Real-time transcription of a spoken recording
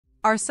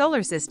Our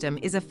solar system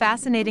is a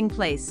fascinating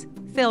place,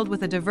 filled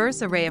with a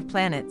diverse array of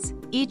planets,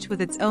 each with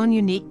its own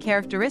unique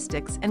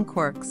characteristics and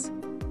quirks.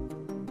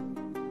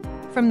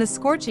 From the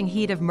scorching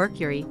heat of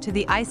Mercury to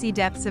the icy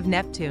depths of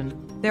Neptune,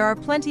 there are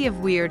plenty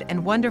of weird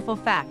and wonderful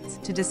facts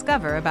to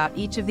discover about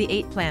each of the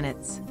 8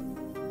 planets.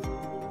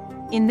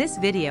 In this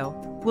video,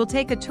 we'll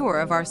take a tour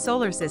of our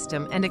solar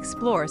system and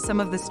explore some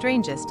of the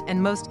strangest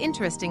and most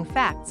interesting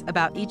facts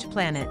about each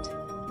planet.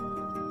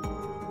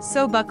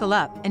 So buckle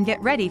up and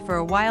get ready for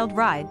a wild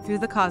ride through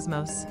the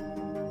cosmos.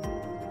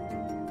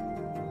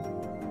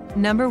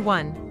 Number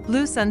 1.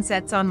 Blue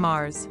sunsets on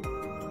Mars.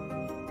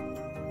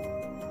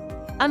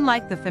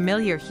 Unlike the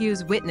familiar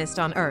hues witnessed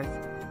on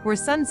Earth, where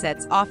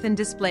sunsets often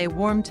display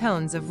warm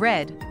tones of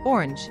red,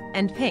 orange,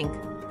 and pink,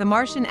 the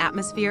Martian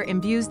atmosphere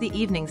imbues the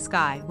evening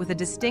sky with a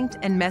distinct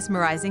and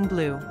mesmerizing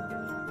blue.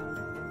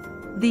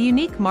 The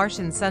unique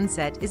Martian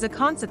sunset is a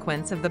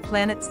consequence of the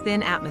planet's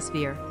thin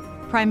atmosphere,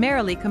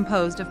 primarily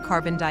composed of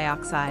carbon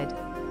dioxide.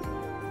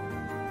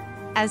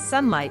 As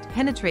sunlight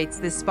penetrates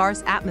this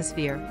sparse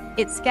atmosphere,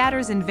 it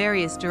scatters in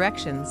various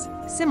directions,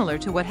 similar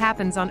to what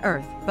happens on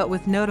Earth, but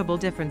with notable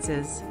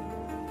differences.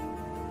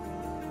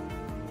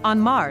 On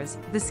Mars,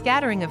 the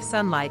scattering of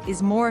sunlight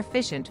is more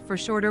efficient for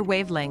shorter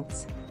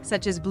wavelengths,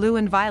 such as blue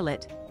and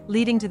violet,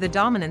 leading to the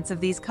dominance of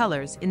these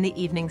colors in the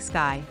evening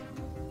sky.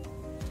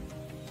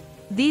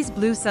 These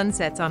blue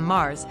sunsets on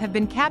Mars have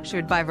been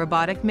captured by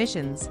robotic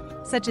missions,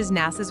 such as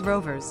NASA's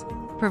rovers,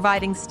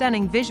 providing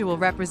stunning visual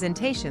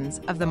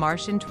representations of the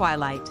Martian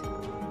twilight.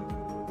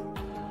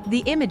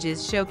 The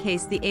images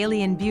showcase the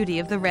alien beauty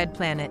of the red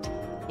planet,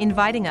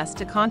 inviting us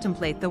to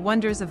contemplate the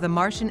wonders of the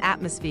Martian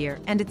atmosphere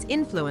and its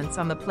influence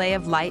on the play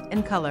of light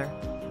and color.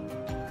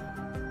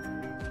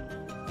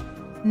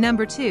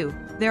 Number 2.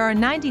 There are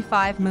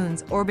 95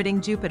 moons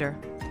orbiting Jupiter.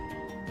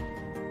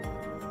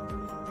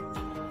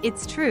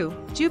 It's true,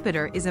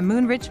 Jupiter is a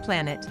moon-rich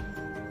planet.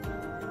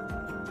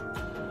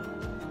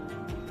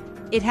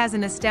 It has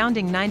an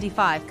astounding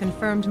 95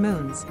 confirmed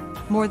moons,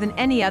 more than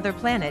any other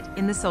planet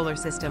in the solar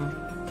system.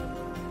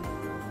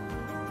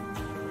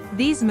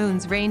 These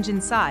moons range in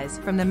size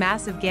from the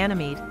massive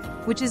Ganymede,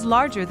 which is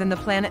larger than the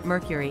planet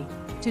Mercury,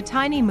 to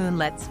tiny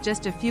moonlets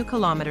just a few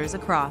kilometers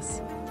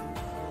across.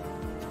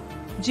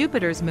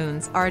 Jupiter's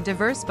moons are a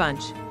diverse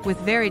bunch, with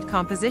varied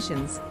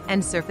compositions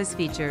and surface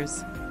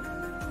features.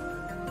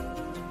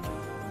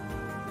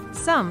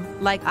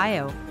 Some, like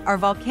Io, are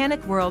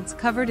volcanic worlds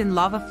covered in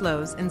lava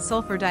flows and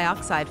sulfur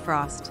dioxide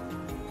frost.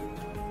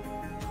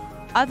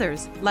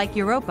 Others, like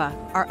Europa,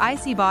 are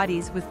icy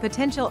bodies with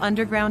potential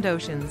underground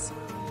oceans.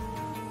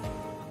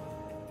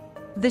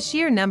 The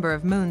sheer number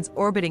of moons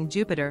orbiting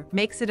Jupiter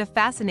makes it a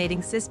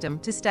fascinating system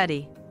to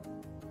study.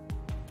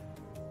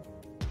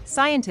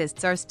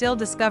 Scientists are still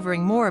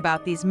discovering more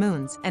about these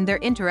moons and their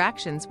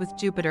interactions with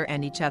Jupiter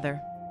and each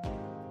other.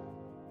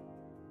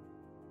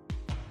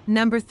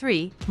 Number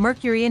 3.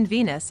 Mercury and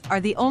Venus are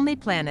the only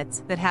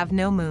planets that have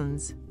no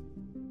moons.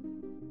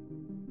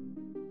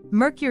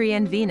 Mercury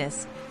and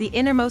Venus, the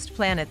innermost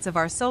planets of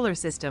our solar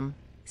system,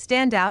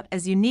 stand out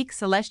as unique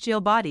celestial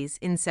bodies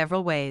in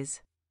several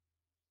ways.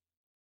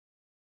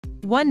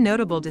 One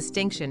notable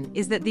distinction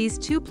is that these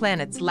two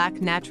planets lack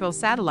natural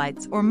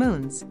satellites or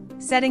moons,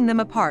 setting them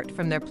apart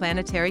from their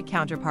planetary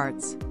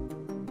counterparts.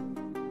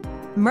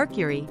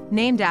 Mercury,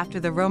 named after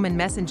the Roman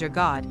messenger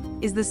god,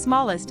 is the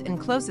smallest and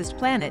closest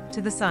planet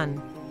to the Sun.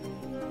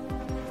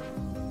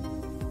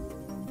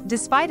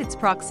 Despite its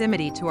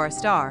proximity to our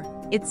star,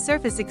 its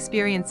surface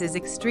experiences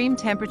extreme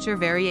temperature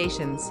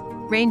variations,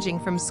 ranging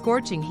from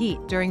scorching heat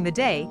during the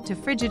day to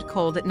frigid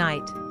cold at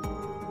night.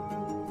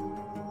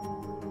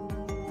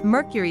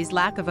 Mercury's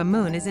lack of a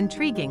moon is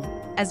intriguing,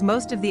 as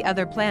most of the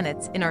other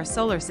planets in our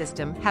solar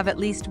system have at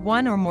least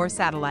one or more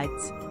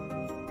satellites.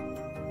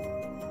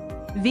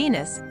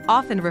 Venus,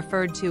 often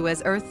referred to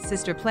as Earth's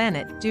sister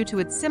planet due to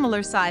its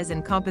similar size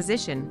and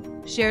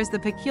composition, shares the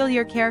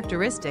peculiar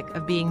characteristic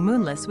of being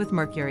moonless with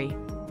Mercury.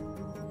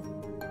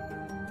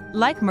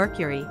 Like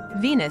Mercury,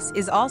 Venus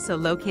is also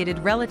located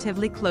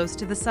relatively close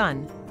to the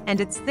Sun, and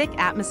its thick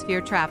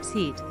atmosphere traps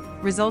heat,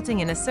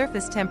 resulting in a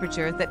surface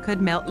temperature that could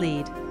melt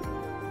lead.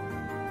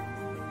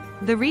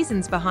 The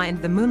reasons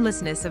behind the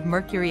moonlessness of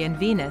Mercury and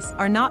Venus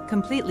are not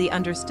completely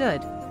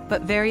understood,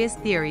 but various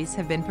theories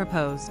have been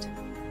proposed.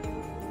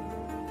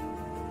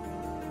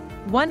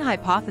 One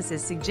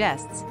hypothesis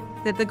suggests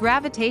that the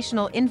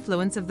gravitational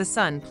influence of the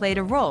Sun played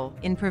a role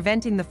in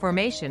preventing the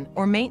formation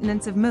or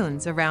maintenance of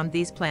moons around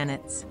these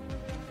planets.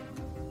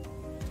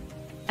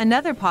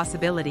 Another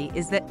possibility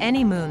is that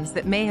any moons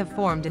that may have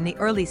formed in the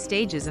early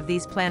stages of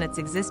these planets'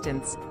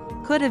 existence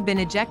could have been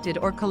ejected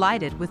or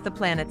collided with the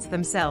planets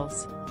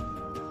themselves.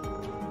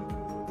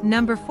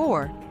 Number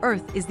 4.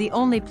 Earth is the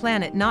only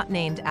planet not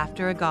named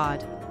after a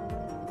god.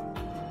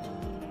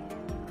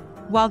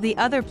 While the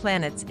other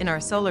planets in our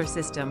solar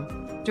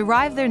system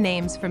derive their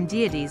names from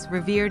deities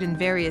revered in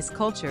various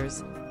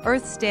cultures,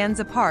 Earth stands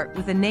apart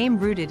with a name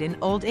rooted in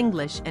Old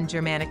English and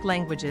Germanic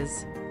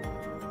languages.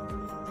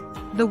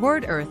 The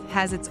word Earth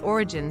has its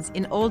origins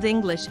in Old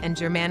English and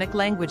Germanic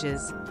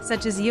languages,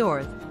 such as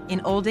Jord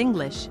in Old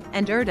English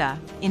and Erda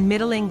in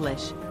Middle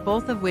English,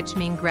 both of which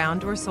mean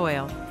ground or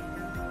soil.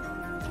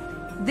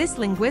 This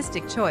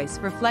linguistic choice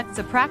reflects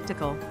a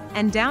practical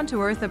and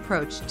down-to-earth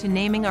approach to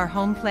naming our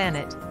home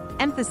planet,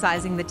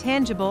 emphasizing the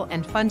tangible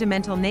and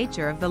fundamental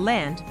nature of the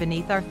land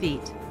beneath our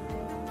feet.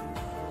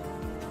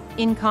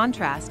 In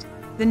contrast,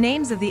 the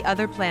names of the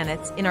other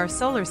planets in our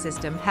solar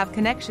system have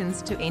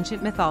connections to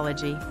ancient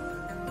mythology.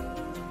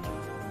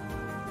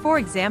 For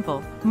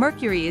example,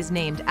 Mercury is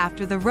named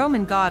after the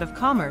Roman god of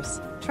commerce,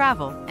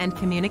 travel, and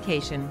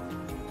communication.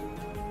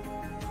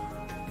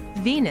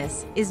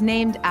 Venus is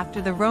named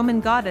after the Roman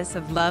goddess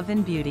of love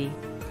and beauty.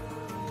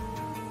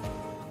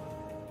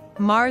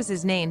 Mars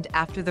is named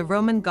after the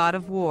Roman god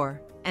of war,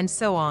 and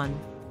so on.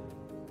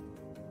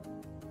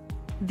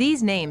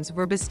 These names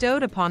were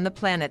bestowed upon the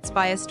planets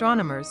by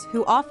astronomers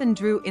who often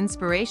drew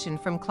inspiration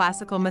from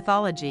classical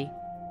mythology,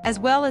 as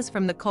well as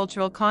from the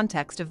cultural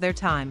context of their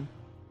time.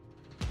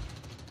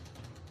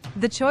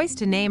 The choice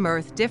to name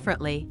Earth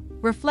differently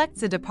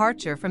reflects a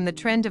departure from the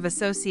trend of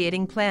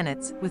associating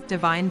planets with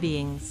divine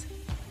beings.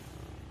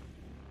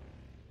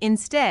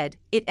 Instead,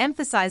 it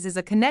emphasizes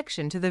a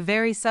connection to the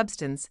very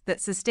substance that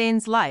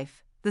sustains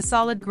life, the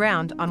solid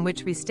ground on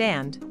which we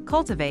stand,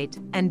 cultivate,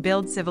 and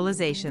build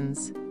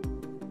civilizations.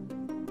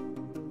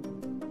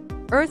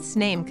 Earth's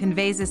name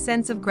conveys a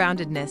sense of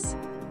groundedness,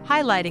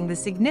 highlighting the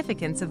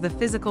significance of the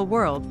physical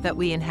world that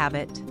we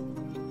inhabit.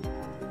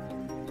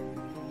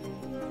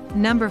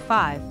 Number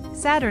 5.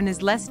 Saturn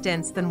is less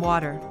dense than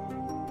water.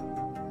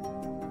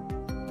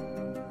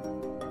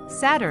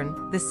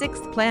 Saturn, the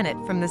sixth planet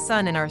from the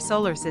Sun in our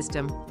solar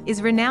system,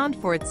 is renowned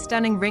for its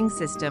stunning ring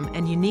system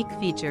and unique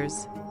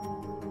features.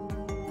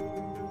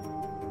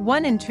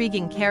 One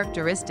intriguing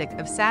characteristic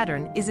of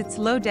Saturn is its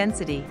low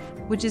density,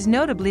 which is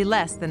notably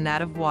less than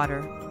that of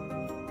water.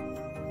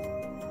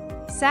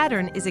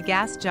 Saturn is a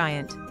gas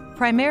giant,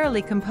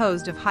 primarily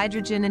composed of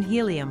hydrogen and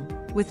helium,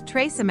 with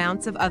trace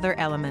amounts of other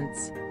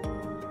elements.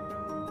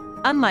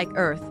 Unlike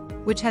Earth,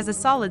 which has a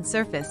solid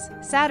surface,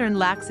 Saturn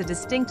lacks a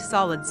distinct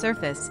solid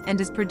surface and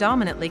is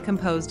predominantly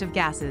composed of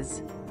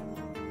gases.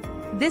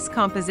 This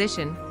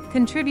composition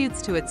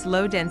contributes to its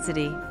low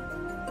density.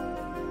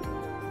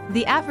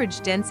 The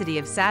average density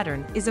of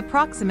Saturn is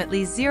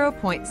approximately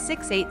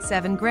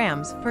 0.687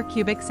 grams per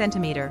cubic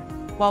centimeter,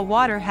 while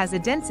water has a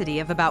density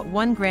of about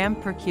 1 gram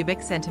per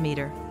cubic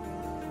centimeter.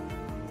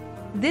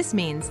 This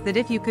means that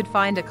if you could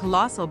find a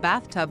colossal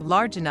bathtub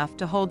large enough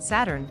to hold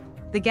Saturn,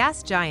 the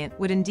gas giant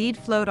would indeed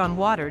float on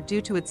water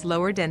due to its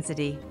lower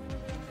density.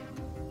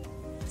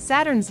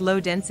 Saturn's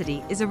low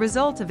density is a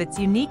result of its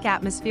unique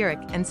atmospheric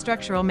and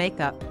structural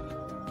makeup.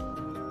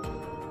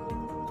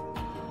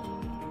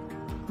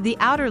 The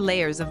outer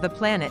layers of the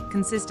planet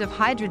consist of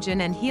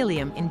hydrogen and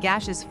helium in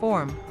gaseous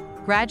form,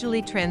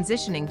 gradually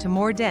transitioning to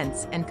more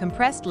dense and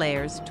compressed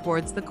layers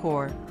towards the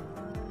core.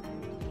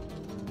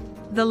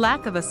 The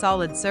lack of a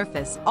solid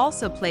surface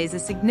also plays a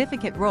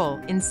significant role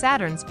in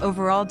Saturn's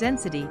overall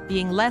density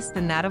being less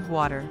than that of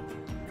water.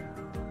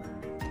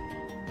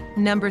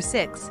 Number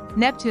 6.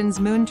 Neptune's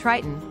moon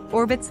Triton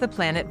orbits the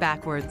planet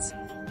backwards.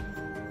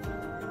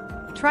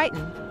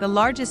 Triton, the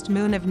largest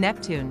moon of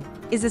Neptune,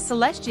 is a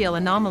celestial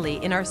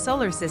anomaly in our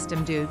solar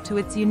system due to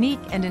its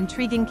unique and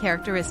intriguing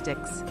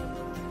characteristics.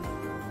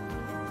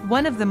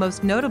 One of the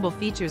most notable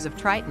features of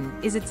Triton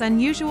is its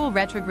unusual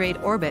retrograde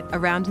orbit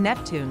around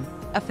Neptune,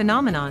 a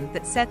phenomenon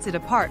that sets it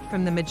apart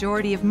from the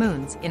majority of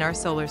moons in our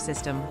solar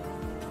system.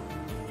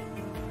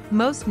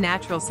 Most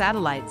natural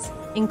satellites,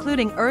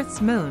 including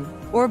Earth's moon,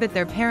 orbit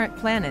their parent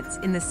planets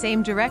in the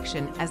same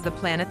direction as the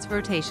planet's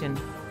rotation.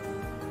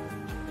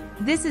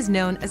 This is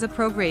known as a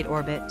prograde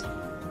orbit.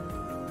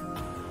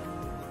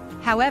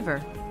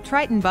 However,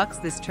 Triton bucks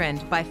this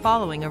trend by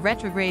following a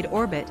retrograde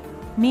orbit,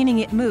 meaning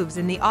it moves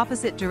in the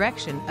opposite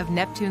direction of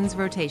Neptune's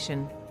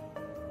rotation.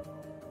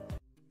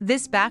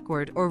 This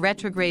backward or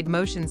retrograde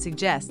motion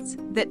suggests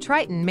that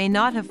Triton may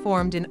not have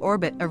formed in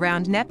orbit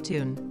around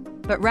Neptune,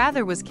 but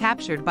rather was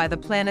captured by the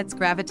planet's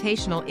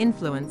gravitational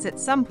influence at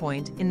some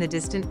point in the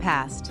distant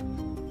past.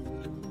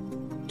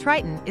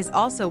 Triton is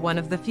also one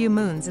of the few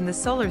moons in the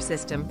solar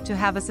system to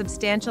have a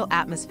substantial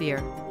atmosphere,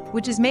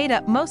 which is made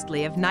up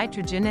mostly of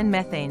nitrogen and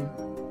methane.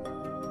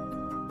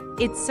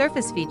 Its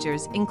surface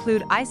features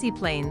include icy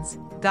plains,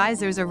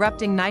 geysers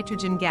erupting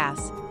nitrogen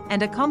gas,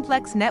 and a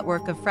complex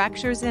network of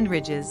fractures and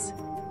ridges.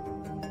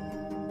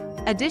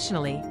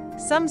 Additionally,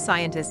 some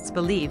scientists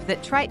believe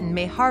that Triton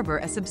may harbor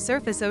a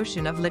subsurface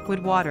ocean of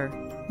liquid water,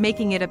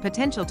 making it a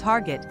potential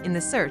target in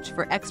the search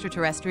for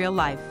extraterrestrial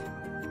life.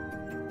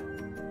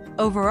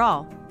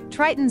 Overall,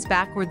 Triton's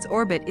backwards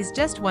orbit is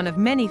just one of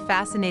many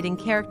fascinating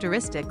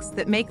characteristics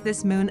that make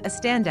this moon a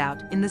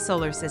standout in the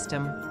solar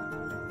system.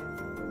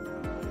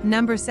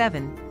 Number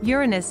 7.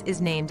 Uranus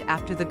is named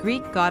after the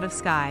Greek god of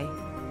sky.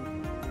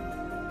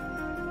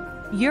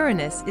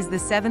 Uranus is the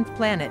seventh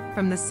planet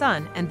from the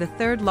Sun and the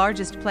third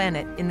largest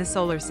planet in the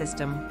solar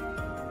system.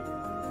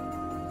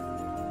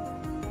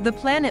 The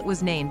planet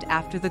was named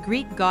after the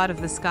Greek god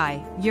of the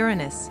sky,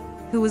 Uranus,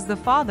 who was the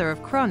father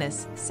of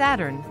Cronus,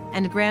 Saturn,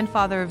 and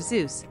grandfather of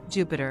Zeus,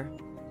 Jupiter.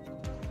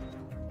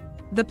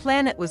 The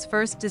planet was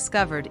first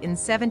discovered in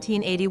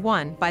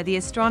 1781 by the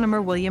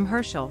astronomer William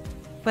Herschel,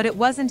 but it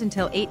wasn't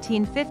until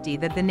 1850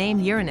 that the name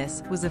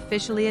Uranus was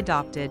officially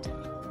adopted.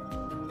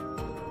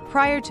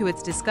 Prior to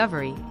its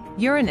discovery,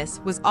 Uranus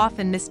was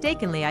often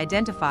mistakenly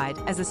identified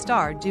as a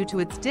star due to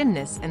its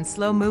dimness and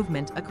slow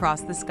movement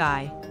across the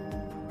sky.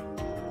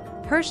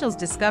 Herschel's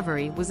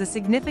discovery was a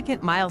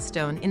significant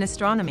milestone in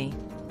astronomy,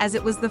 as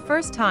it was the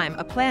first time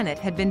a planet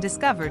had been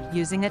discovered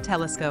using a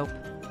telescope.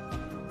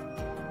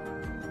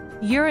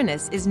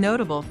 Uranus is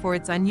notable for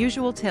its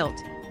unusual tilt,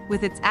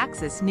 with its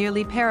axis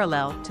nearly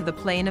parallel to the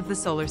plane of the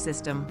solar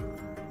system.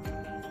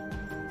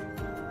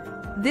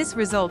 This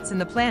results in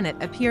the planet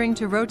appearing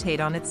to rotate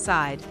on its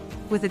side,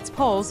 with its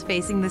poles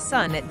facing the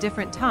Sun at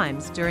different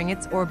times during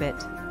its orbit.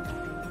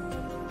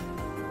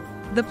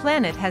 The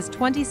planet has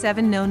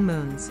 27 known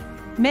moons,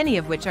 many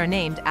of which are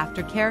named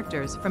after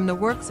characters from the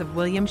works of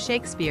William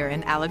Shakespeare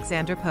and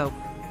Alexander Pope.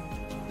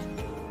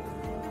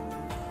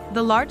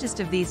 The largest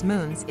of these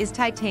moons is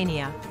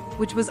Titania,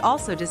 which was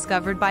also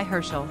discovered by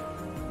Herschel.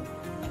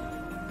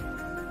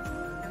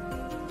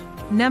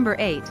 Number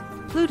 8.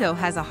 Pluto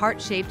has a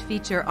heart-shaped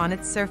feature on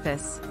its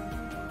surface.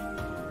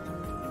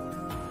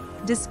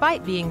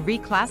 Despite being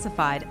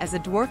reclassified as a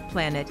dwarf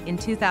planet in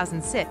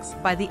 2006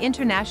 by the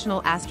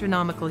International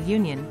Astronomical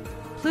Union,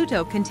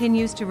 Pluto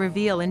continues to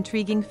reveal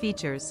intriguing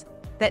features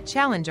that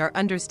challenge our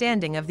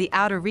understanding of the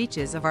outer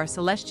reaches of our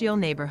celestial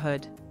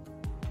neighborhood.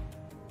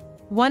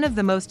 One of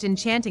the most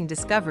enchanting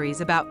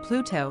discoveries about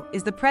Pluto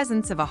is the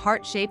presence of a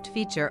heart-shaped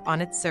feature on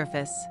its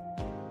surface.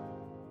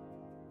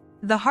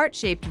 The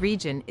heart-shaped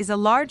region is a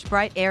large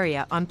bright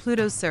area on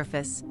Pluto's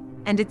surface,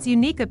 and its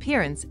unique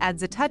appearance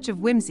adds a touch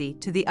of whimsy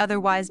to the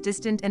otherwise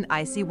distant and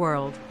icy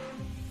world.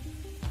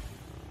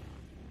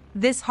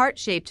 This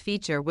heart-shaped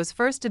feature was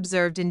first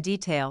observed in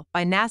detail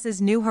by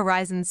NASA's New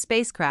Horizons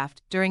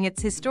spacecraft during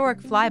its historic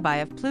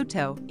flyby of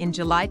Pluto in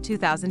July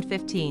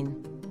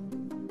 2015.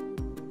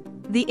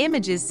 The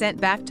images sent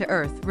back to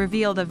Earth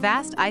revealed a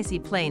vast icy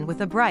plain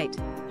with a bright,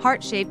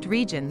 heart-shaped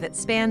region that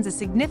spans a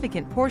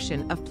significant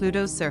portion of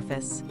Pluto's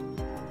surface.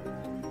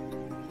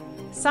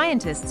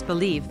 Scientists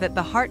believe that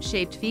the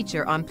heart-shaped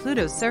feature on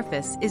Pluto's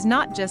surface is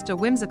not just a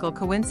whimsical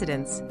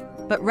coincidence,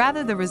 but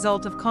rather the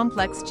result of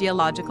complex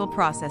geological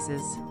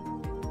processes.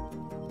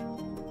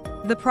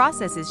 The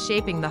processes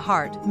shaping the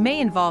heart may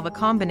involve a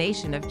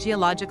combination of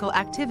geological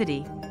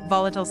activity,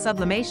 volatile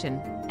sublimation,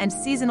 and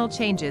seasonal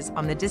changes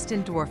on the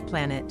distant dwarf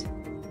planet.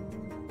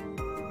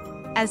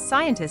 As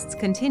scientists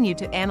continue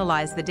to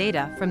analyze the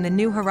data from the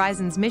New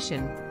Horizons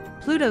mission,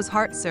 Pluto's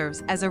heart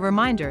serves as a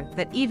reminder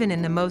that even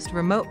in the most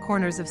remote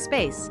corners of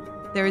space,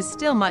 there is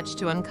still much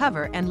to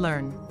uncover and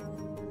learn.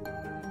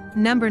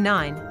 Number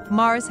 9.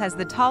 Mars has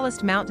the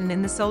tallest mountain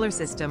in the solar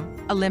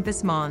system,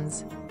 Olympus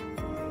Mons.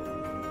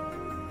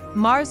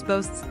 Mars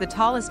boasts the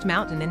tallest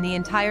mountain in the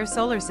entire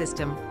solar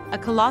system, a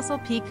colossal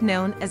peak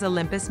known as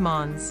Olympus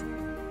Mons.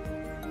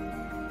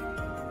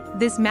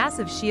 This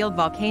massive shield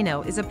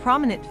volcano is a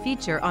prominent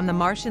feature on the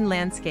Martian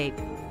landscape,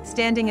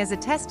 standing as a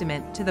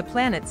testament to the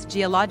planet's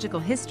geological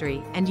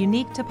history and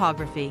unique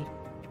topography.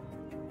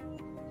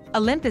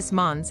 Olympus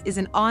Mons is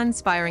an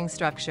awe-inspiring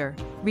structure,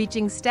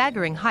 reaching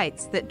staggering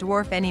heights that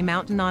dwarf any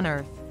mountain on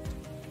Earth.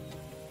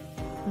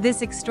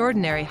 This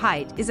extraordinary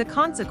height is a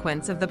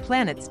consequence of the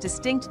planet's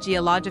distinct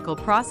geological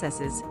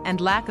processes and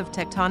lack of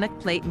tectonic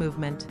plate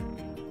movement.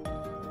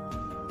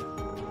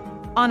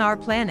 On our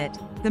planet,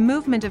 the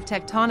movement of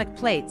tectonic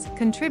plates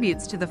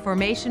contributes to the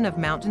formation of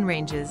mountain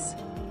ranges.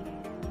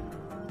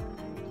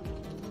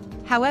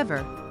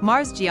 However,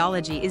 Mars'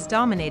 geology is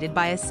dominated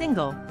by a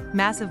single,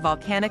 massive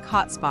volcanic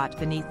hotspot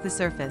beneath the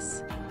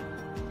surface.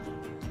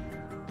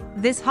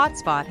 This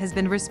hotspot has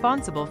been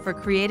responsible for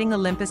creating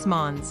Olympus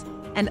Mons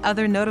and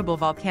other notable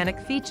volcanic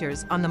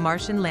features on the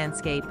Martian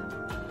landscape.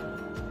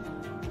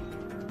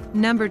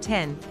 Number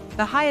 10.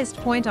 The highest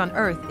point on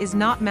Earth is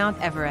not Mount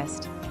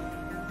Everest.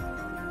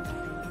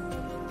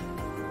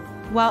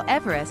 While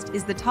Everest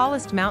is the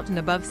tallest mountain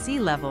above sea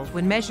level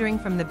when measuring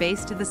from the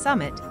base to the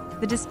summit,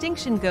 the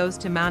distinction goes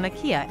to Mauna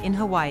Kea in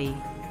Hawaii.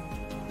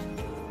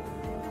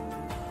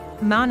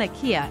 Mauna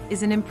Kea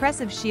is an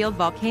impressive shield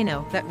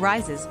volcano that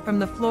rises from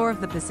the floor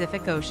of the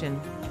Pacific Ocean.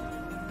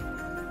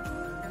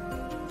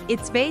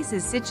 Its base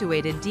is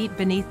situated deep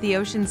beneath the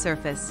ocean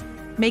surface,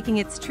 making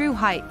its true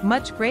height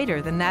much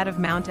greater than that of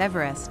Mount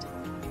Everest.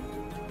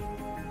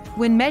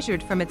 When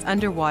measured from its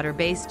underwater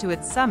base to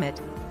its summit,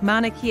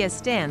 Mauna Kea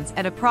stands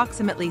at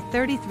approximately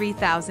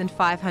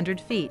 33,500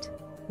 feet,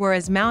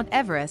 whereas Mount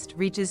Everest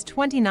reaches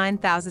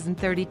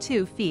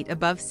 29,032 feet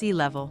above sea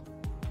level.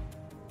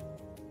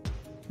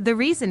 The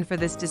reason for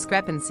this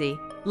discrepancy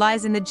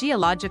lies in the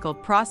geological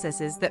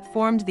processes that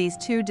formed these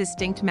two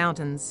distinct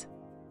mountains.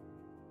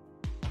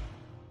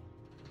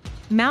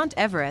 Mount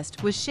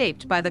Everest was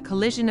shaped by the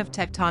collision of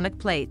tectonic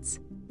plates,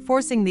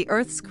 forcing the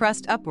Earth's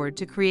crust upward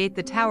to create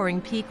the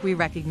towering peak we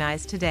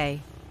recognize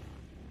today.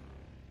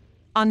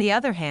 On the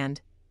other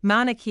hand,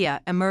 Mauna Kea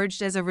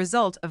emerged as a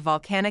result of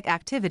volcanic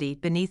activity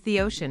beneath the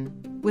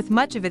ocean, with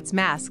much of its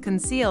mass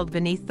concealed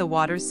beneath the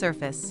water's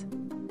surface.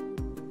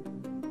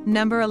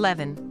 Number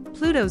 11.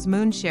 Pluto's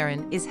moon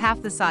Charon is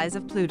half the size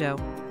of Pluto.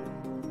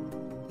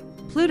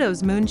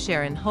 Pluto's moon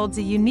Charon holds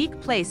a unique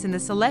place in the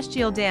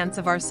celestial dance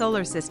of our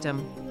solar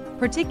system,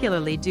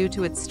 particularly due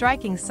to its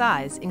striking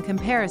size in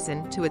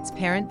comparison to its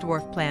parent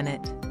dwarf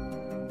planet.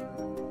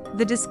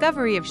 The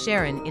discovery of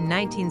Charon in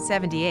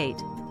 1978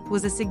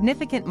 was a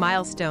significant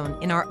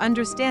milestone in our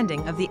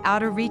understanding of the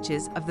outer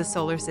reaches of the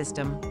solar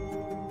system.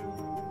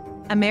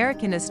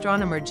 American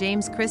astronomer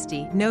James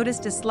Christie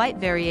noticed a slight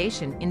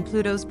variation in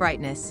Pluto's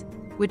brightness,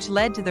 which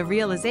led to the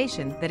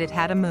realization that it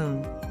had a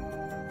moon.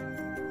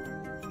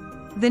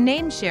 The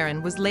name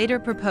Charon was later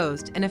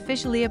proposed and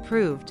officially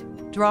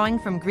approved, drawing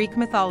from Greek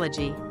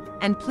mythology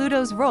and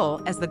Pluto's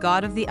role as the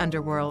god of the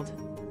underworld.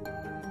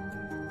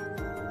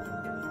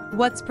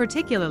 What's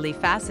particularly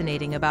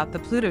fascinating about the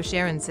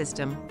Pluto-Charon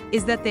system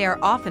is that they are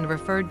often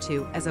referred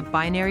to as a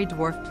binary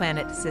dwarf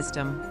planet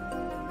system.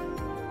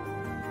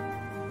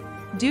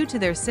 Due to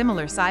their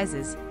similar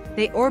sizes,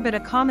 they orbit a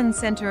common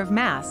center of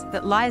mass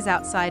that lies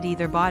outside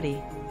either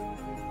body.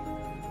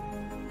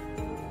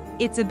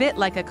 It's a bit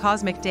like a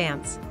cosmic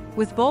dance,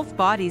 with both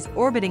bodies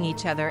orbiting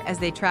each other as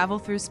they travel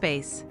through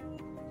space.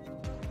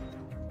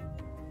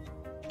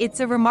 It's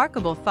a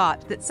remarkable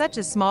thought that such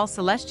a small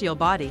celestial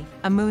body,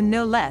 a moon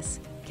no less,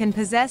 can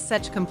possess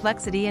such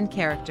complexity and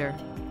character.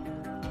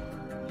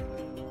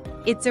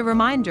 It's a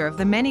reminder of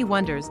the many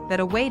wonders that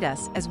await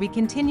us as we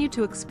continue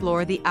to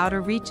explore the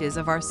outer reaches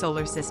of our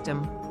solar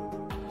system.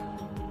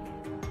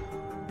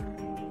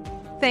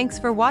 Thanks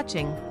for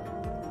watching,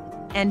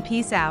 and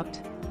peace out.